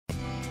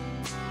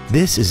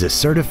This is a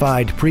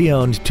certified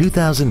pre-owned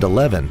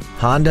 2011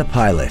 Honda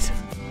Pilot.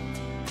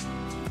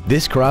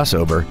 This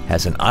crossover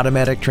has an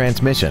automatic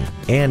transmission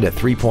and a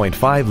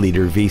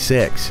 3.5-liter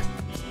V6.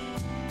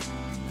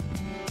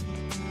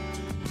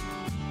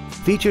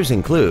 Features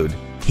include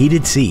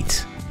heated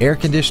seats, air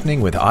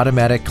conditioning with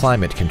automatic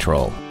climate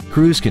control,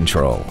 cruise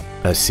control,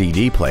 a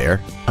CD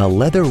player, a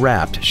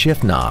leather-wrapped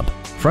shift knob,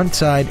 front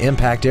side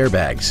impact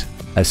airbags,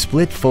 a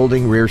split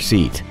folding rear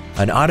seat,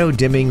 an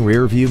auto-dimming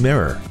rear view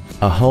mirror,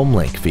 a home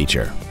link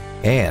feature,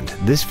 and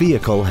this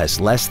vehicle has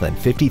less than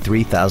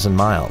 53,000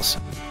 miles.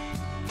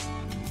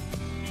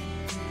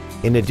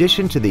 In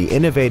addition to the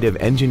innovative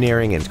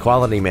engineering and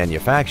quality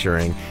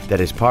manufacturing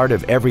that is part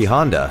of every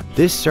Honda,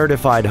 this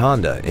certified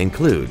Honda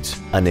includes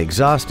an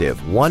exhaustive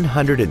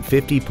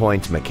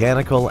 150-point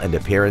mechanical and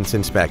appearance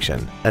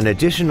inspection, an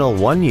additional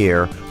 1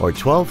 year or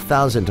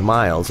 12,000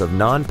 miles of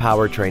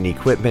non-powertrain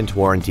equipment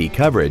warranty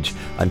coverage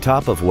on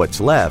top of what's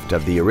left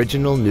of the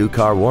original new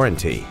car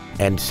warranty,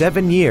 and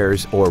 7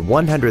 years or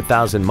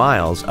 100,000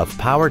 miles of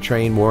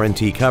powertrain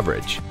warranty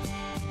coverage.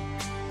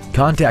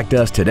 Contact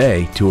us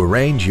today to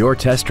arrange your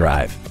test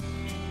drive.